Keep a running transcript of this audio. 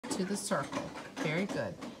into the circle. Very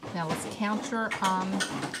good. Now let's count your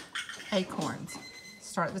acorns.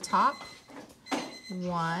 Start at the top.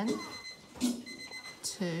 1,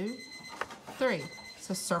 2, 3.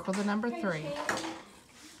 So circle the number 3.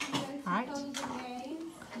 All right.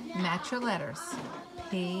 Match your letters.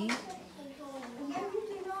 P,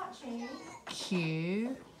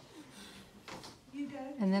 Q,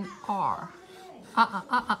 and then R.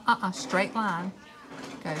 Straight line.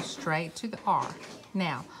 Go straight to the R.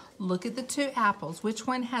 Now, look at the 2 apples. Which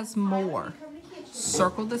one has more?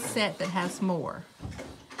 Circle the set that has more.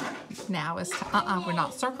 Now it's we're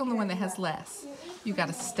not circling the one that has less. You got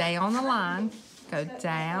to stay on the line. Go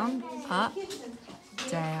down, up,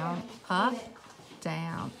 down, up,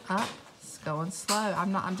 down, up. It's going slow.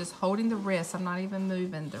 I'm just holding the wrist. I'm not even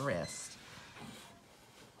moving the wrist.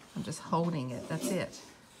 I'm just holding it. That's it.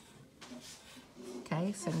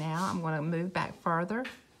 Okay, so now I'm going to move back further.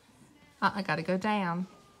 I got to go down.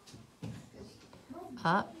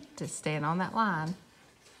 Up, just stand on that line.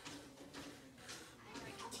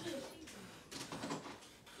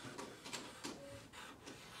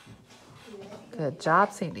 Good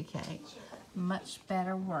job, Sandy Kay. Much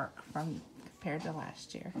better work compared to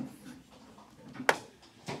last year.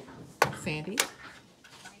 Sandy?